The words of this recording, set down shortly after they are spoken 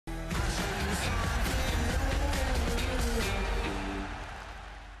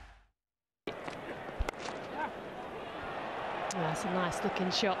That's a nice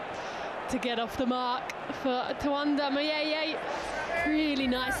looking shot to get off the mark for Tawanda Muyeye. Really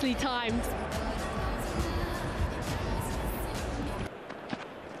nicely timed.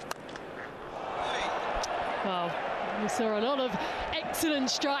 Well, we saw a lot of excellent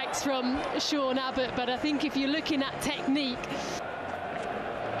strikes from Sean Abbott, but I think if you're looking at technique,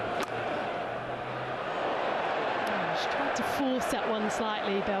 tried to force that one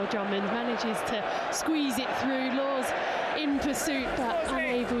slightly. Bell Drummond manages to squeeze it through. Lawes in pursuit, but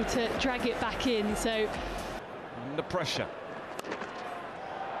unable to drag it back in. So under pressure,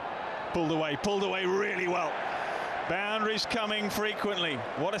 pulled away really well. Boundaries coming frequently.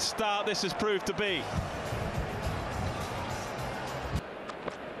 What a start this has proved to be.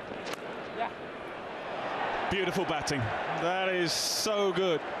 Beautiful batting. That is so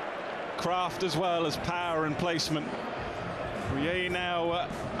good. Craft as well as power and placement. Muyeye now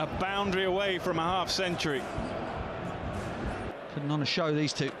a boundary away from a half-century. Putting on a show,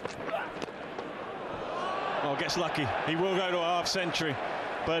 these two. Oh, gets lucky. He will go to a half-century,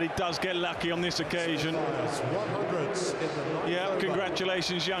 but he does get lucky on this occasion. Yeah,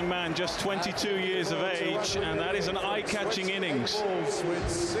 congratulations, young man. Just 22 years of age, and that is an eye-catching innings.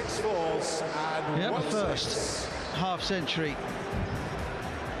 Yeah, the first half-century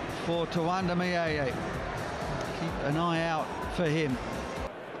for Tawanda Muyeye. Keep an eye out for him.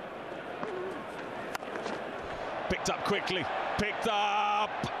 Picked up quickly, picked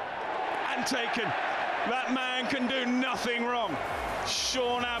up and taken. That man can do nothing wrong.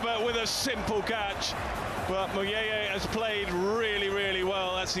 Sean Abbott with a simple catch, but Muyeye has played really, really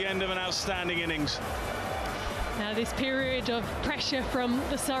well. That's the end of an outstanding innings. Now this period of pressure from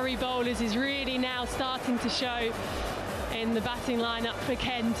the Surrey bowlers is really now starting to show in the batting lineup for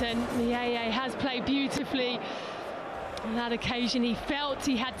Kent, and Muyeye has played beautifully. On that occasion he felt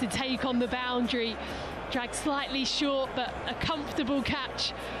he had to take on the boundary, dragged slightly short, but a comfortable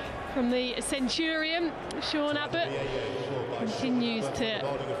catch from the Centurion. Sean Abbott continues to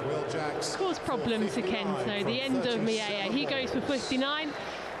cause problems to Kent. So the end of Muyeye, he goes for 59,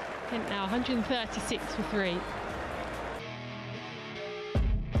 Kent now 136 for 3.